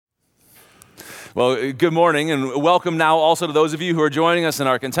Well, good morning and welcome now also to those of you who are joining us in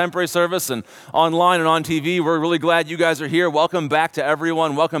our contemporary service and online and on TV. We're really glad you guys are here. Welcome back to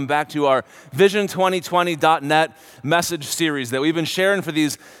everyone. Welcome back to our Vision2020.net message series that we've been sharing for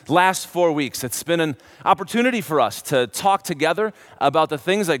these last 4 weeks. It's been an opportunity for us to talk together about the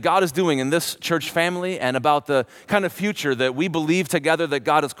things that God is doing in this church family and about the kind of future that we believe together that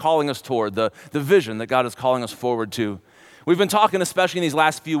God is calling us toward, the vision that God is calling us forward to. We've been talking, especially in these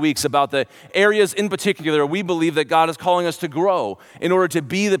last few weeks, about the areas in particular we believe that God is calling us to grow in order to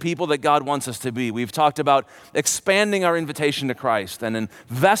be the people that God wants us to be. We've talked about expanding our invitation to Christ and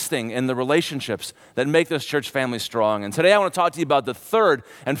investing in the relationships that make this church family strong. And today I want to talk to you about the third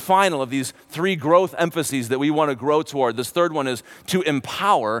and final of these three growth emphases that we want to grow toward. This third one is to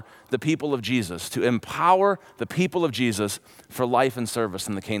empower the people of Jesus, to empower the people of Jesus for life and service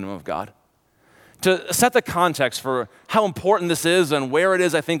in the kingdom of God. To set the context for how important this is and where it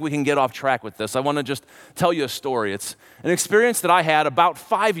is I think we can get off track with this, I want to just tell you a story. It's an experience that I had about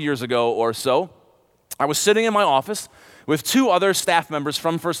 5 years ago or so. I was sitting in my office with two other staff members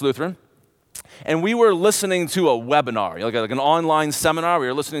from First Lutheran, and we were listening to a webinar, like an online seminar. We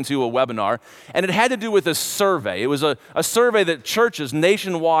were listening to a webinar, and it had to do with a survey. It was a survey that churches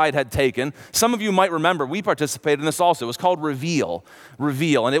nationwide had taken. Some of you might remember, we participated in this also. It was called Reveal,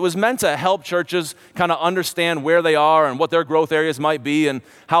 and it was meant to help churches kind of understand where they are and what their growth areas might be and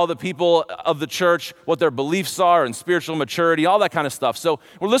how the people of the church, what their beliefs are and spiritual maturity, all that kind of stuff. So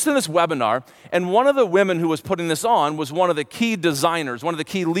we're listening to this webinar, and one of the women who was putting this on was one of the key designers, one of the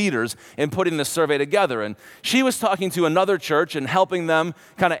key leaders in putting this survey together. And she was talking to another church and helping them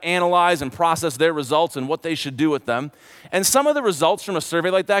kind of analyze and process their results and what they should do with them. And some of the results from a survey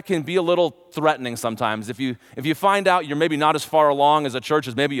like that can be a little threatening sometimes. If you find out you're maybe not as far along as a church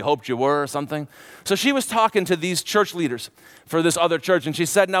as maybe you hoped you were or something. So she was talking to these church leaders for this other church, and she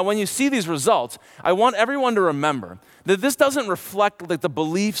said, now when you see these results, I want everyone to remember that this doesn't reflect like the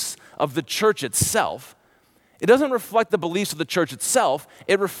beliefs of the church itself. It doesn't reflect the beliefs of the church itself.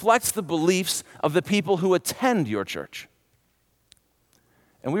 It reflects the beliefs of the people who attend your church.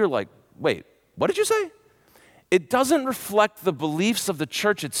 And we were like, wait, what did you say? It doesn't reflect the beliefs of the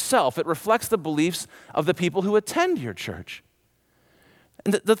church itself. It reflects the beliefs of the people who attend your church.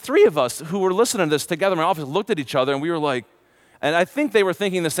 And the three of us who were listening to this together in my office looked at each other and we were like, and I think they were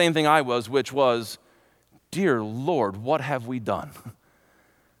thinking the same thing I was, which was, dear Lord, what have we done?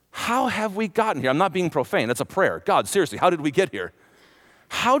 How have we gotten here? I'm not being profane. That's a prayer. God, seriously, how did we get here?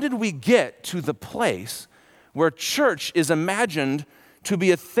 How did we get to the place where church is imagined to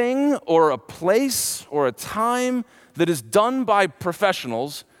be a thing or a place or a time that is done by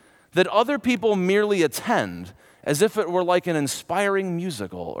professionals that other people merely attend as if it were like an inspiring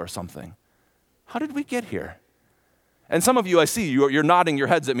musical or something? How did we get here? And some of you, I see, you're nodding your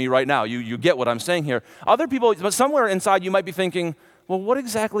heads at me right now. You get what I'm saying here. Other people, but somewhere inside you might be thinking, well, what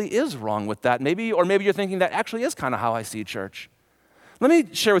exactly is wrong with that? Maybe you're thinking that actually is kind of how I see church. Let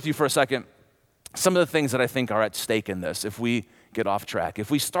me share with you for a second some of the things that I think are at stake in this if we get off track,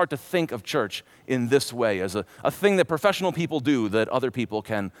 if we start to think of church in this way as a thing that professional people do that other people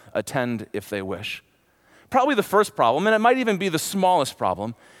can attend if they wish. Probably the first problem, and it might even be the smallest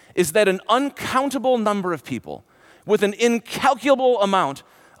problem, is that an uncountable number of people with an incalculable amount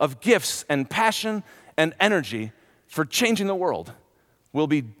of gifts and passion and energy for changing the world will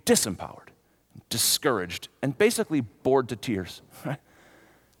be disempowered, discouraged, and basically bored to tears. Right?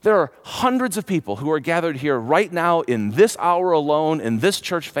 There are hundreds of people who are gathered here right now in this hour alone, in this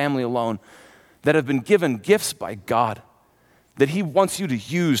church family alone, that have been given gifts by God that He wants you to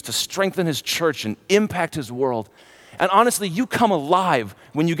use to strengthen His church and impact His world. And honestly, you come alive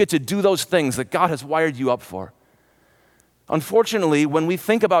when you get to do those things that God has wired you up for. Unfortunately, when we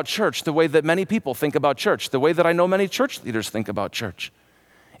think about church the way that many people think about church, the way that I know many church leaders think about church,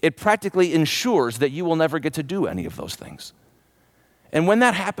 it practically ensures that you will never get to do any of those things. And when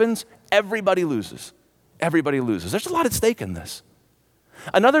that happens, everybody loses. Everybody loses. There's a lot at stake in this.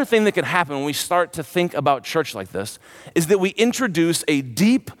 Another thing that can happen when we start to think about church like this is that we introduce a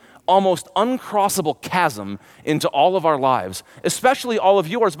deep, almost uncrossable chasm into all of our lives, especially all of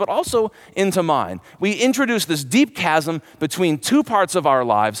yours, but also into mine. We introduce this deep chasm between two parts of our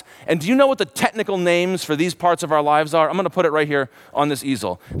lives, and do you know what the technical names for these parts of our lives are? I'm going to put it right here on this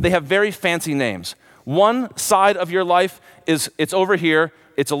easel. They have very fancy names. One side of your life it's over here,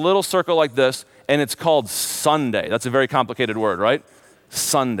 it's a little circle like this, and it's called Sunday. That's a very complicated word, right?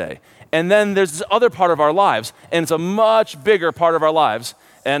 Sunday. And then there's this other part of our lives, and it's a much bigger part of our lives,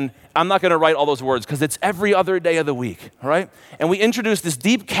 and I'm not going to write all those words because it's every other day of the week, right? And we introduce this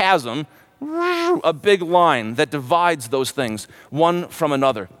deep chasm, a big line that divides those things one from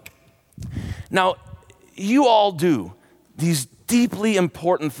another. Now, you all do these deeply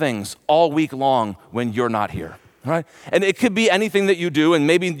important things all week long when you're not here, right? And it could be anything that you do, and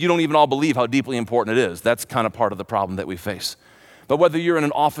maybe you don't even all believe how deeply important it is. That's kind of part of the problem that we face. But whether you're in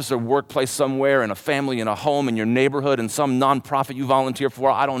an office or workplace somewhere, in a family, in a home, in your neighborhood, in some nonprofit you volunteer for,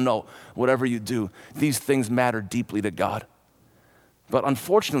 I don't know, whatever you do, these things matter deeply to God. But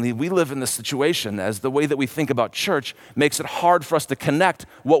unfortunately, we live in this situation as the way that we think about church makes it hard for us to connect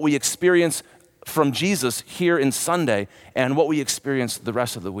what we experience from Jesus here in Sunday and what we experience the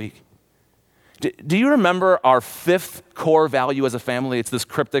rest of the week. Do you remember our fifth core value as a family? It's this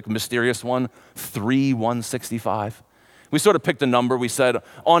cryptic, mysterious one, 3-1-65. We sort of picked a number. We said,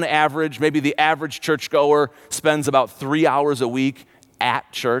 on average, maybe the average churchgoer spends about 3 hours a week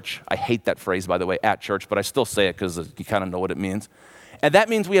at church. I hate that phrase, by the way, at church, but I still say it because you kind of know what it means. And that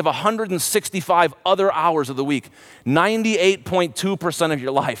means we have 165 other hours of the week, 98.2% of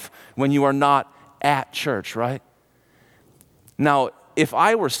your life when you are not at church, right? Now, if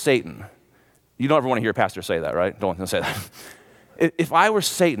I were Satan, you don't ever want to hear a pastor say that, right? Don't want to say that. If I were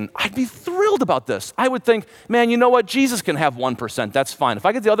Satan, I'd be thrilled about this. I would think, man, you know what? Jesus can have 1%. That's fine. If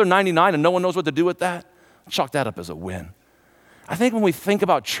I get the other 99 and no one knows what to do with that, chalk that up as a win. I think when we think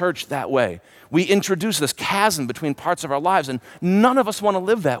about church that way, we introduce this chasm between parts of our lives, and none of us want to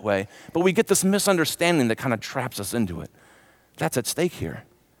live that way, but we get this misunderstanding that kind of traps us into it. That's at stake here.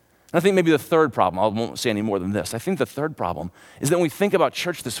 And I think maybe the third problem, I won't say any more than this, I think the third problem is that when we think about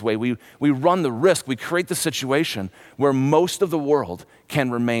church this way, we run the risk, we create the situation where most of the world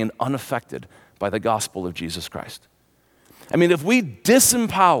can remain unaffected by the gospel of Jesus Christ. I mean, if we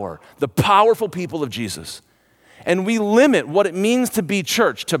disempower the powerful people of Jesus, and we limit what it means to be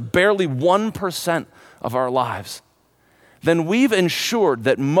church to barely 1% of our lives, then we've ensured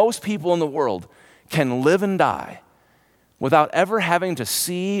that most people in the world can live and die without ever having to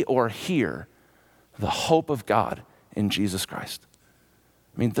see or hear the hope of God in Jesus Christ.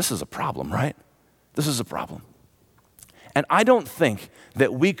 I mean, this is a problem, right? This is a problem. And I don't think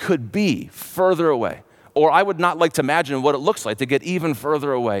that we could be further away, or I would not like to imagine what it looks like to get even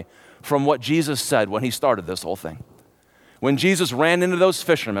further away from what Jesus said when he started this whole thing. When Jesus ran into those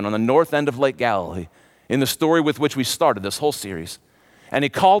fishermen on the north end of Lake Galilee, in the story with which we started this whole series, and he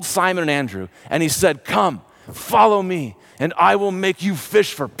called Simon and Andrew, and he said, "Come, follow me, and I will make you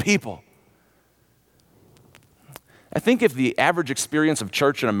fish for people." I think if the average experience of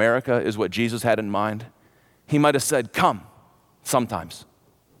church in America is what Jesus had in mind, he might have said, "Come, sometimes,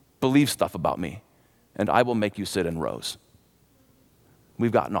 believe stuff about me, and I will make you sit in rows."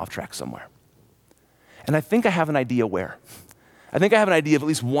 We've gotten off track somewhere. And I think I have an idea where. I think I have an idea of at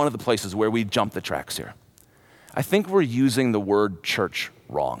least one of the places where we jump the tracks here. I think we're using the word church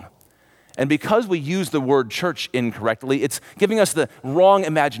wrong. And because we use the word church incorrectly, it's giving us the wrong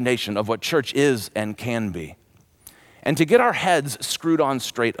imagination of what church is and can be. And to get our heads screwed on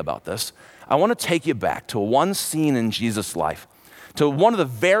straight about this, I want to take you back to one scene in Jesus' life, to one of the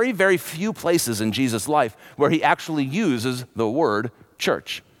very, very few places in Jesus' life where he actually uses the word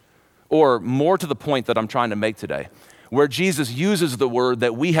church. Or more to the point that I'm trying to make today, where Jesus uses the word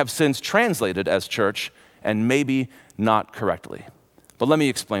that we have since translated as church, and maybe not correctly. But let me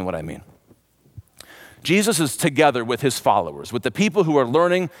explain what I mean. Jesus is together with his followers, with the people who are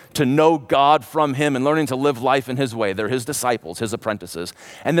learning to know God from him and learning to live life in his way. They're his disciples, his apprentices.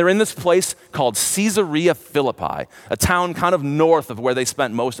 And they're in this place called Caesarea Philippi, a town kind of north of where they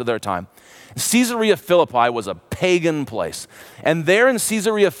spent most of their time. Caesarea Philippi was a pagan place. And there in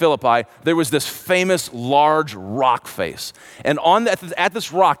Caesarea Philippi, there was this famous large rock face. And at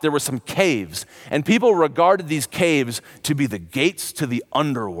this rock, there were some caves. And people regarded these caves to be the gates to the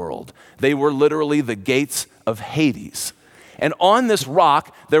underworld. They were literally the gates of Hades. And on this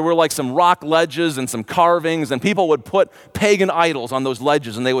rock, there were like some rock ledges and some carvings, and people would put pagan idols on those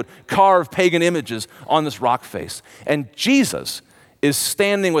ledges, and they would carve pagan images on this rock face. And Jesus is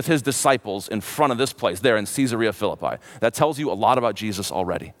standing with his disciples in front of this place there in Caesarea Philippi. That tells you a lot about Jesus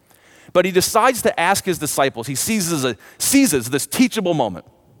already. But he decides to ask his disciples, he seizes this teachable moment,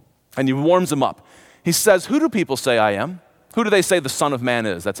 and he warms them up. He says, "Who do people say I am? Who do they say the Son of Man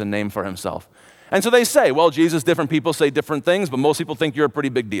is?" That's a name for himself. And so they say, "Well, Jesus, different people say different things, but most people think you're a pretty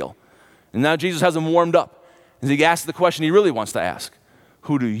big deal." And now Jesus has them warmed up. And he asks the question he really wants to ask,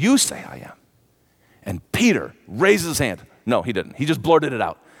 "Who do you say I am?" And Peter raises his hand. No, he didn't. He just blurted it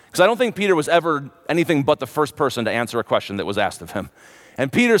out. Because I don't think Peter was ever anything but the first person to answer a question that was asked of him.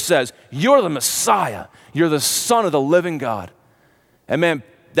 And Peter says, "You're the Messiah. You're the Son of the living God." And man,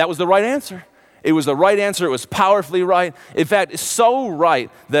 that was the right answer. It was the right answer. It was powerfully right. In fact, it's so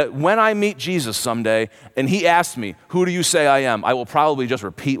right that when I meet Jesus someday and he asks me, who do you say I am? I will probably just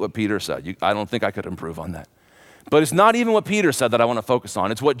repeat what Peter said. I don't think I could improve on that. But it's not even what Peter said that I want to focus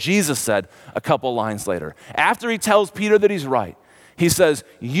on. It's what Jesus said a couple lines later. After he tells Peter that he's right, he says,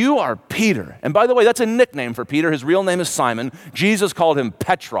 you are Peter. And by the way, that's a nickname for Peter. His real name is Simon. Jesus called him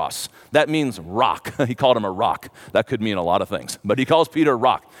Petros. That means rock. He called him a rock. That could mean a lot of things, but he calls Peter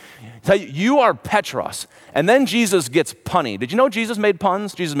rock. Tell you are Petros. And then Jesus gets punny. Did you know Jesus made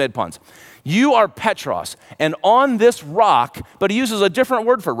puns? Jesus made puns. You are Petros, and on this rock, but he uses a different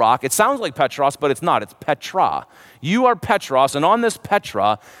word for rock. It sounds like Petros, but it's not. It's Petra. You are Petros, and on this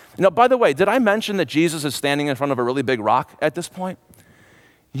Petra, by the way, did I mention that Jesus is standing in front of a really big rock at this point?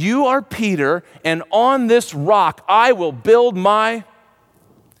 You are Peter, and on this rock I will build my,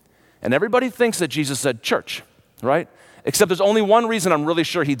 and everybody thinks that Jesus said church, right? Except there's only one reason I'm really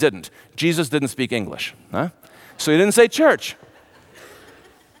sure he didn't. Jesus didn't speak English, huh? So he didn't say church.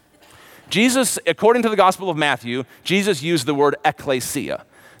 Jesus, according to the Gospel of Matthew, Jesus used the word ekklesia.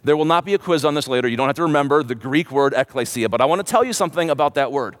 There will not be a quiz on this later. You don't have to remember the Greek word ekklesia, but I want to tell you something about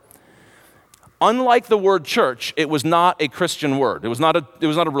that word. Unlike the word church, it was not a Christian word. It was not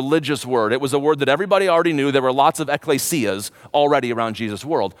a religious word. It was a word that everybody already knew. There were lots of ekklesias already around Jesus'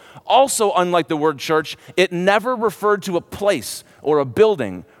 world. Also, unlike the word church, it never referred to a place or a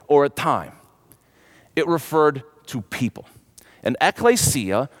building or a time. It referred to people. An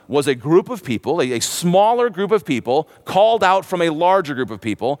ekklesia was a group of people, a smaller group of people called out from a larger group of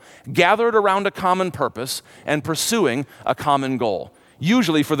people, gathered around a common purpose and pursuing a common goal,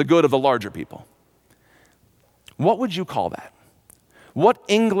 usually for the good of the larger people. What would you call that? What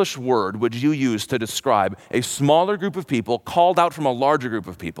English word would you use to describe a smaller group of people called out from a larger group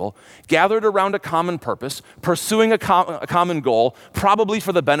of people, gathered around a common purpose, pursuing a common goal, probably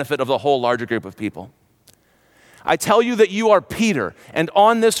for the benefit of the whole larger group of people? I tell you that you are Peter, and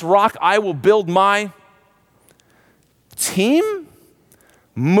on this rock I will build my team,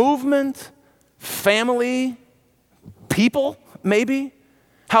 movement, family, people, maybe?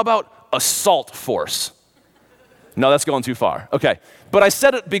 How about assault force? No, that's going too far. Okay, but I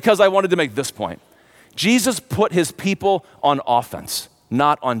said it because I wanted to make this point. Jesus put his people on offense,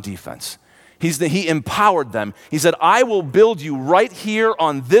 not on defense. He empowered them. He said, I will build you right here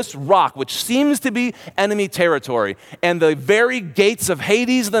on this rock, which seems to be enemy territory, and the very gates of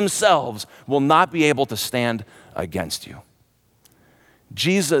Hades themselves will not be able to stand against you.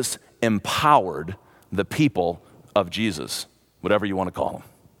 Jesus empowered the people of Jesus, whatever you want to call them.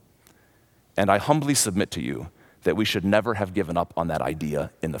 And I humbly submit to you that we should never have given up on that idea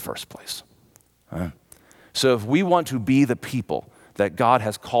in the first place. So if we want to be the people that God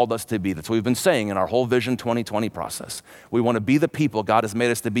has called us to be, that's what we've been saying in our whole Vision 2020 process. We want to be the people God has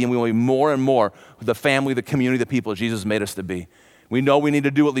made us to be, and we want to be more and more the family, the community, the people Jesus made us to be. We know we need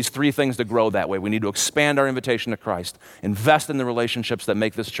to do at least 3 things to grow that way. We need to expand our invitation to Christ, invest in the relationships that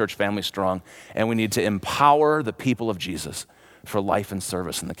make this church family strong, and we need to empower the people of Jesus for life and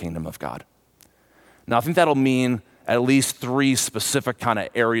service in the kingdom of God. Now, I think that'll mean at least 3 specific kind of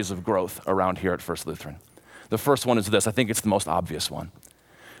areas of growth around here at First Lutheran. The first one is this. I think it's the most obvious one.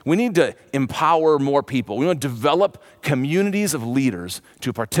 We need to empower more people. We want to develop communities of leaders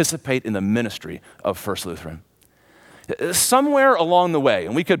to participate in the ministry of First Lutheran. Somewhere along the way,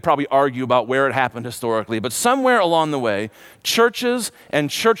 and we could probably argue about where it happened historically, but somewhere along the way, churches and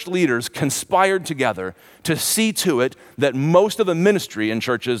church leaders conspired together to see to it that most of the ministry in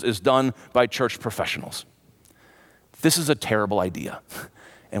churches is done by church professionals. This is a terrible idea,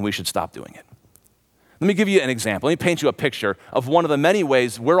 and we should stop doing it. Let me give you an example. Let me paint you a picture of one of the many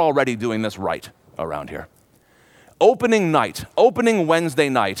ways we're already doing this right around here. Opening Wednesday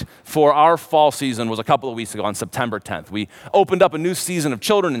night for our fall season was a couple of weeks ago on September 10th. We opened up a new season of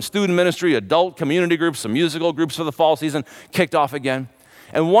children and student ministry, adult community groups, some musical groups for the fall season, kicked off again.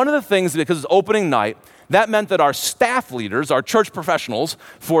 And one of the things, because it's opening night, that meant that our staff leaders, our church professionals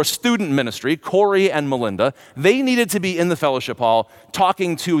for student ministry, Corey and Melinda, they needed to be in the fellowship hall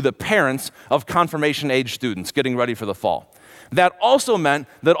talking to the parents of confirmation-age students getting ready for the fall. That also meant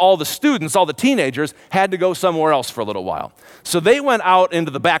that all the students, all the teenagers, had to go somewhere else for a little while. So they went out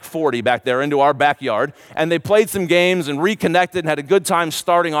into the back 40 back there, into our backyard, and they played some games and reconnected and had a good time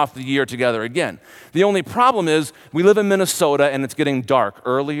starting off the year together again. The only problem is we live in Minnesota and it's getting dark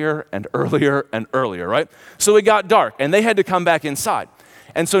earlier and earlier and earlier, right? So it got dark and they had to come back inside.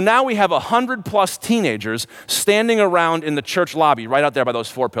 And so now we have 100+ teenagers standing around in the church lobby right out there by those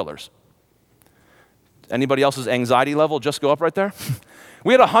 4 pillars. Anybody else's anxiety level just go up right there?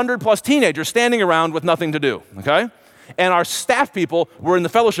 We had 100+ teenagers standing around with nothing to do, okay? and our staff people were in the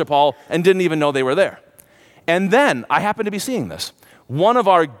fellowship hall and didn't even know they were there. And then I happened to be seeing this. One of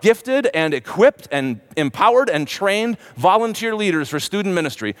our gifted and equipped and empowered and trained volunteer leaders for student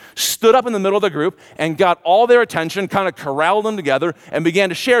ministry stood up in the middle of the group and got all their attention, kind of corralled them together, and began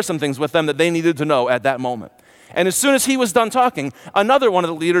to share some things with them that they needed to know at that moment. And as soon as he was done talking, another one of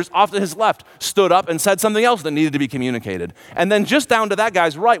the leaders off to his left stood up and said something else that needed to be communicated. And then just down to that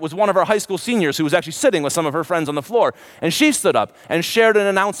guy's right was one of our high school seniors who was actually sitting with some of her friends on the floor. And she stood up and shared an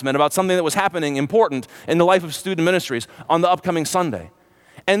announcement about something that was happening important in the life of student ministries on the upcoming Sunday.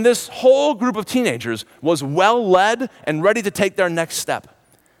 And this whole group of teenagers was well led and ready to take their next step.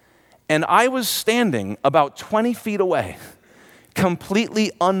 And I was standing about 20 feet away,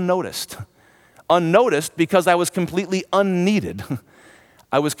 completely unnoticed. Unnoticed because I was completely unneeded.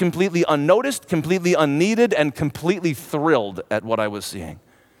 I was completely unnoticed, completely unneeded, and completely thrilled at what I was seeing.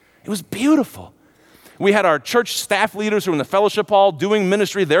 It was beautiful. We had our church staff leaders who were in the fellowship hall doing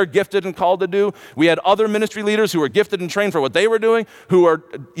ministry they're gifted and called to do. We had other ministry leaders who were gifted and trained for what they were doing, who were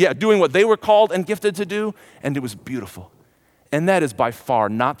doing what they were called and gifted to do, and it was beautiful. And that is by far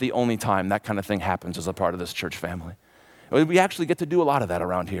not the only time that kind of thing happens as a part of this church family. We actually get to do a lot of that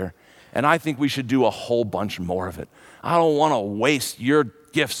around here. And I think we should do a whole bunch more of it. I don't want to waste your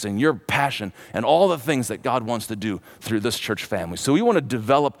gifts and your passion and all the things that God wants to do through this church family. So we want to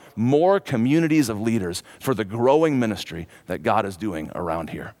develop more communities of leaders for the growing ministry that God is doing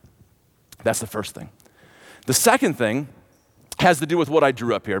around here. That's the first thing. The second thing has to do with what I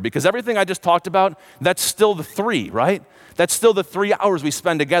drew up here, because everything I just talked about, that's still the 3, right? That's still the 3 hours we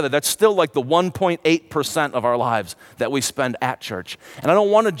spend together. That's still like the 1.8% of our lives that we spend at church. And I don't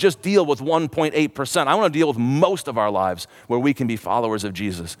want to just deal with 1.8%. I want to deal with most of our lives where we can be followers of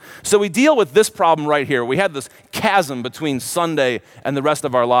Jesus. So we deal with this problem right here. We had this chasm between Sunday and the rest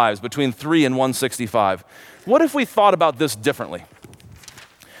of our lives, between 3 and 165. What if we thought about this differently?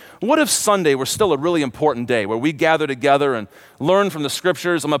 What if Sunday were still a really important day where we gather together and learn from the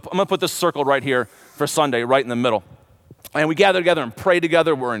scriptures? I'm gonna put this circle right here for Sunday, right in the middle. And we gather together and pray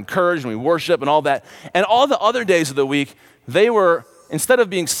together, we're encouraged, and we worship and all that. And all the other days of the week, they were, instead of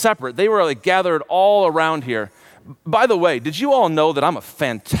being separate, they were like gathered all around here. By the way, did you all know that I'm a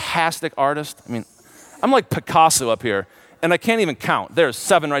fantastic artist? I mean, I'm like Picasso up here, and I can't even count. There's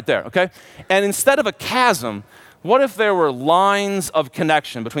 7 right there, okay? And instead of a chasm, what if there were lines of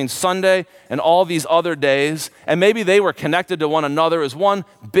connection between Sunday and all these other days, and maybe they were connected to one another as one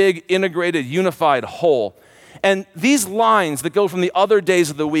big, integrated, unified whole? And these lines that go from the other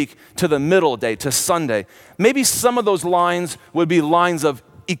days of the week to the middle day, to Sunday, maybe some of those lines would be lines of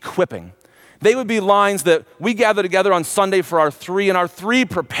equipping. They would be lines that we gather together on Sunday for our 3, and our 3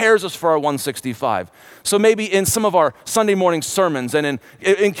 prepares us for our 165. So maybe in some of our Sunday morning sermons and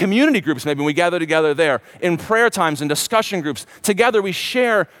in community groups, maybe when we gather together there, in prayer times and discussion groups, together we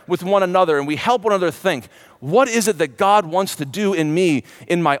share with one another and we help one another think, what is it that God wants to do in me,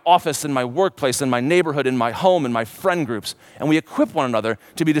 in my office, in my workplace, in my neighborhood, in my home, in my friend groups? And we equip one another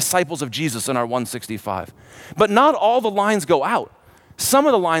to be disciples of Jesus in our 165. But not all the lines go out. Some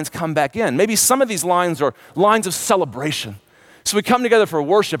of the lines come back in. Maybe some of these lines are lines of celebration. So we come together for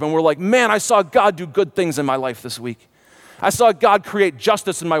worship and we're like, man, I saw God do good things in my life this week. I saw God create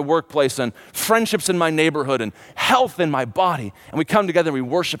justice in my workplace and friendships in my neighborhood and health in my body. And we come together and we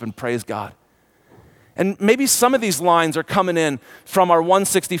worship and praise God. And maybe some of these lines are coming in from our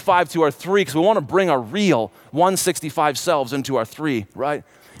 165 to our 3 because we want to bring our real 165 selves into our 3, right?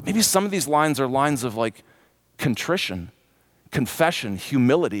 Maybe some of these lines are lines of like contrition, confession,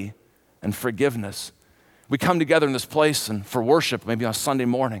 humility, and forgiveness. We come together in this place and for worship, maybe on Sunday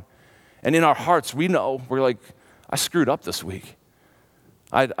morning. And in our hearts, we know, we're like, I screwed up this week.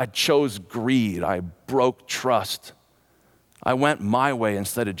 I chose greed. I broke trust. I went my way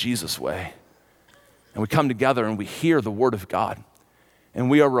instead of Jesus' way. And we come together and we hear the word of God. And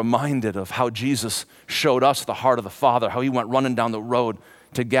we are reminded of how Jesus showed us the heart of the Father, how he went running down the road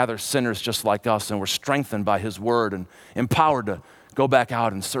to gather sinners just like us. And we're strengthened by his word and empowered to go back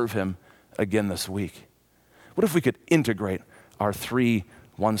out and serve him again this week. What if we could integrate our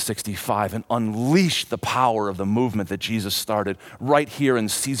 165 and unleash the power of the movement that Jesus started right here in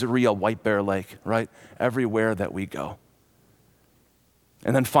Caesarea White Bear Lake, right? Everywhere that we go.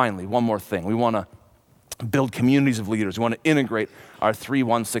 And then finally, one more thing. We want to build communities of leaders. We want to integrate our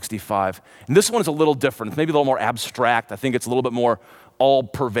 165. And this one is a little different. It's maybe a little more abstract. I think it's a little bit more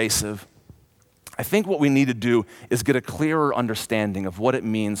all-pervasive. I think what we need to do is get a clearer understanding of what it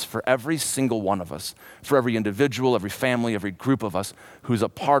means for every single one of us, for every individual, every family, every group of us who's a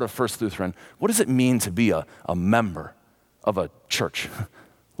part of First Lutheran. What does it mean to be a member of a church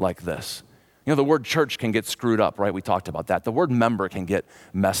like this? You know, the word church can get screwed up, right? We talked about that. The word member can get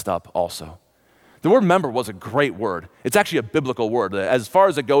messed up also. The word member was a great word. It's actually a biblical word. As far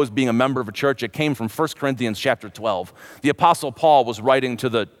as it goes, being a member of a church, it came from 1 Corinthians chapter 12. The Apostle Paul was writing to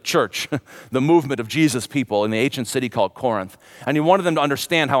the church, the movement of Jesus' people in the ancient city called Corinth. And he wanted them to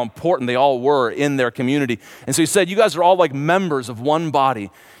understand how important they all were in their community. And so he said, you guys are all like members of one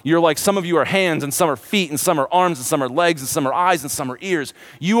body. You're like, some of you are hands, and some are feet, and some are arms, and some are legs, and some are eyes, and some are ears.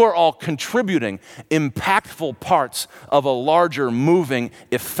 You are all contributing impactful parts of a larger, moving,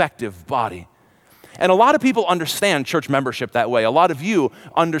 effective body. And a lot of people understand church membership that way. A lot of you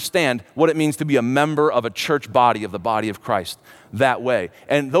understand what it means to be a member of a church body, of the body of Christ, that way.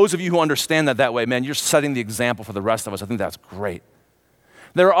 And those of you who understand that way, man, you're setting the example for the rest of us. I think that's great.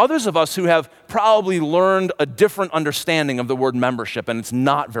 There are others of us who have probably learned a different understanding of the word membership, and it's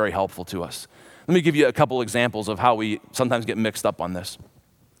not very helpful to us. Let me give you a couple examples of how we sometimes get mixed up on this.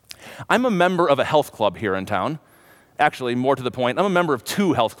 I'm a member of a health club here in town. Actually, more to the point, I'm a member of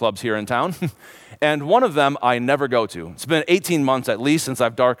 2 health clubs here in town, and one of them I never go to. It's been 18 months at least since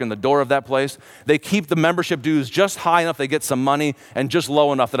I've darkened the door of that place. They keep the membership dues just high enough they get some money, and just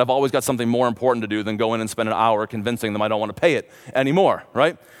low enough that I've always got something more important to do than go in and spend an hour convincing them I don't want to pay it anymore,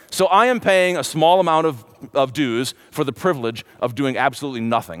 right? So I am paying a small amount of dues for the privilege of doing absolutely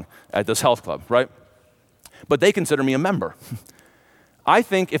nothing at this health club, right? But they consider me a member. I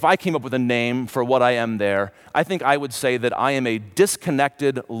think if I came up with a name for what I am there, I think I would say that I am a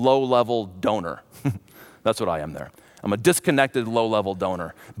disconnected, low-level donor. That's what I am there. I'm a disconnected, low-level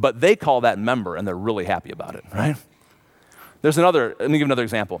donor. But they call that member, and they're really happy about it, right? Let me give another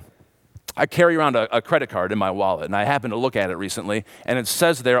example. I carry around a credit card in my wallet, and I happened to look at it recently, and it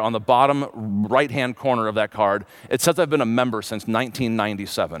says there on the bottom right-hand corner of that card, it says I've been a member since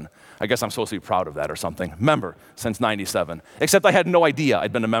 1997. I guess I'm supposed to be proud of that or something. Member since 97. Except I had no idea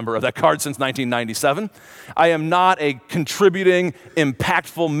I'd been a member of that card since 1997. I am not a contributing,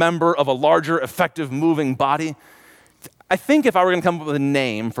 impactful member of a larger, effective, moving body. I think if I were going to come up with a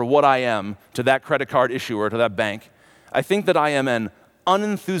name for what I am to that credit card issuer, to that bank, I think that I am an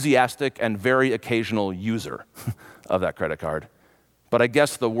unenthusiastic and very occasional user of that credit card. But I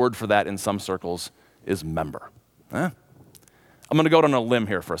guess the word for that in some circles is member. I'm going to go out on a limb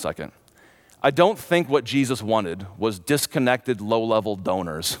here for a second. I don't think what Jesus wanted was disconnected, low-level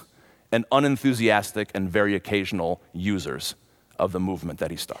donors and unenthusiastic and very occasional users of the movement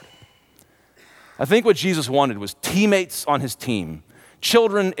that he started. I think what Jesus wanted was teammates on his team,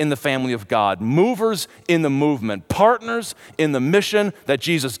 children in the family of God, movers in the movement, partners in the mission that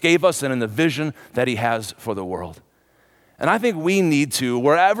Jesus gave us and in the vision that he has for the world. And I think we need to,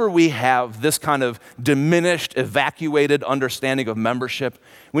 wherever we have this kind of diminished, evacuated understanding of membership,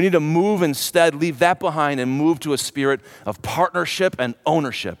 we need to move instead, leave that behind, and move to a spirit of partnership and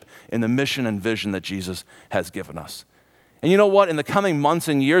ownership in the mission and vision that Jesus has given us. And you know what? In the coming months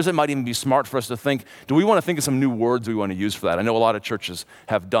and years, it might even be smart for us to think, do we want to think of some new words we want to use for that? I know a lot of churches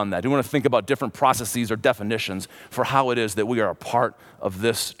have done that. Do we want to think about different processes or definitions for how it is that we are a part of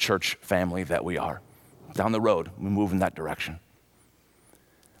this church family that we are? Down the road, we move in that direction.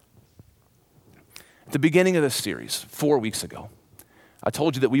 At the beginning of this series, 4 weeks ago, I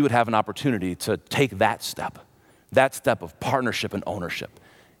told you that we would have an opportunity to take that step of partnership and ownership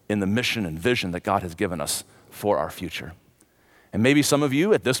in the mission and vision that God has given us for our future. And maybe some of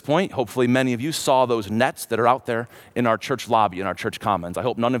you at this point, hopefully many of you, saw those nets that are out there in our church lobby, in our church commons. I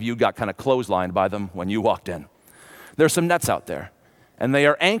hope none of you got kind of clotheslined by them when you walked in. There's some nets out there. And they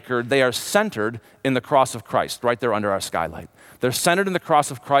are anchored, they are centered in the cross of Christ, right there under our skylight. They're centered in the cross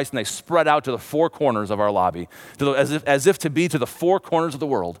of Christ, and they spread out to the 4 corners of our lobby, as if to be to the 4 corners of the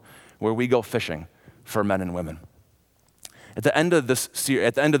world where we go fishing for men and women. At the end of this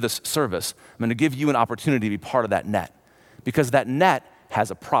service, I'm going to give you an opportunity to be part of that net, because that net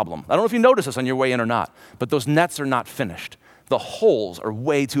has a problem. I don't know if you noticed this on your way in or not, but those nets are not finished. The holes are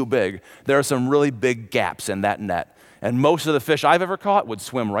way too big. There are some really big gaps in that net. And most of the fish I've ever caught would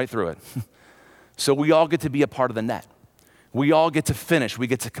swim right through it. So we all get to be a part of the net. We all get to finish, we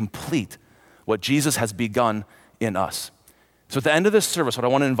get to complete what Jesus has begun in us. So at the end of this service, what I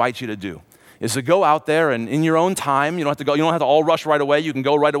want to invite you to do is to go out there and in your own time, you don't have to all rush right away, you can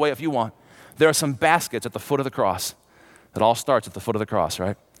go right away if you want. There are some baskets at the foot of the cross. It all starts at the foot of the cross,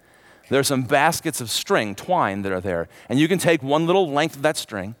 right? There are some baskets of string, twine that are there. And you can take one little length of that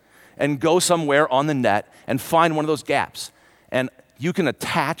string and go somewhere on the net and find one of those gaps. And you can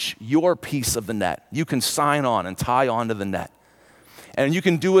attach your piece of the net. You can sign on and tie onto the net. And you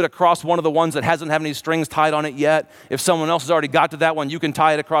can do it across one of the ones that hasn't had any strings tied on it yet. If someone else has already got to that one, you can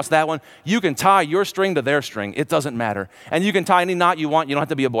tie it across that one. You can tie your string to their string. It doesn't matter. And you can tie any knot you want. You don't have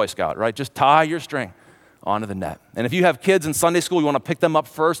to be a Boy Scout, right? Just tie your string onto the net. And if you have kids in Sunday school, you want to pick them up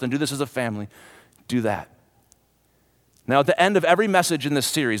first and do this as a family, do that. Now, at the end of every message in this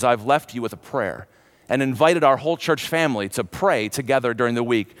series, I've left you with a prayer and invited our whole church family to pray together during the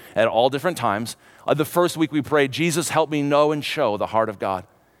week at all different times. The first week we prayed, Jesus, help me know and show the heart of God.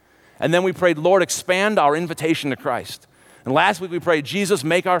 And then we prayed, Lord, expand our invitation to Christ. And last week we prayed, Jesus,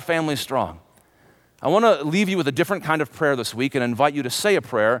 make our family strong. I want to leave you with a different kind of prayer this week and invite you to say a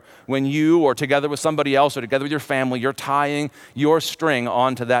prayer when you or together with somebody else or together with your family, you're tying your string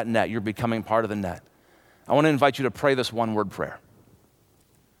onto that net. You're becoming part of the net. I want to invite you to pray this one-word prayer.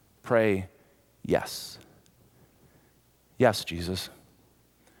 Pray, yes. Yes, Jesus.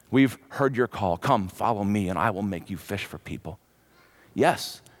 We've heard your call. Come, follow me, and I will make you fish for people.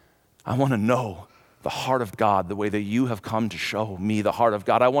 Yes, I want to know the heart of God the way that you have come to show me the heart of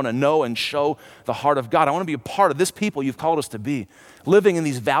God. I want to know and show the heart of God. I want to be a part of this people you've called us to be, living in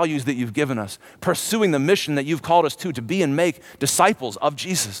these values that you've given us, pursuing the mission that you've called us to be and make disciples of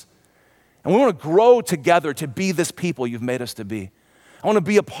Jesus. And we want to grow together to be this people you've made us to be. I want to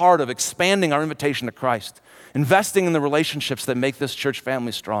be a part of expanding our invitation to Christ, investing in the relationships that make this church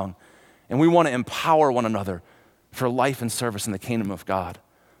family strong. And we want to empower one another for life and service in the kingdom of God,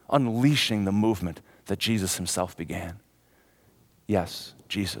 unleashing the movement that Jesus himself began. Yes,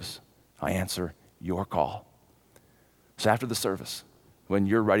 Jesus, I answer your call. So after the service, when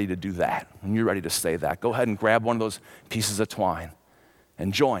you're ready to do that, when you're ready to say that, go ahead and grab one of those pieces of twine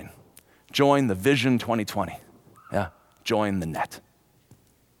and join the Vision 2020. Yeah, join the net.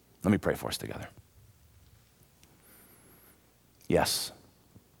 Let me pray for us together. Yes,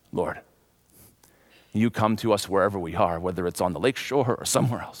 Lord, you come to us wherever we are, whether it's on the lake shore or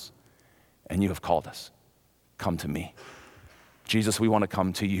somewhere else, and you have called us. Come to me. Jesus, we want to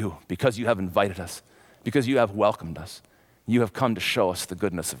come to you because you have invited us, because you have welcomed us. You have come to show us the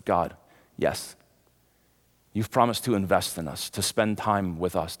goodness of God. Yes, you've promised to invest in us, to spend time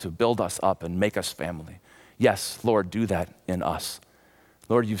with us, to build us up and make us family. Yes, Lord, do that in us.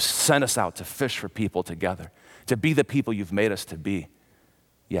 Lord, you've sent us out to fish for people together, to be the people you've made us to be.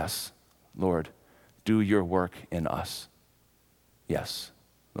 Yes, Lord, do your work in us. Yes,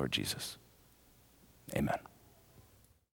 Lord Jesus. Amen.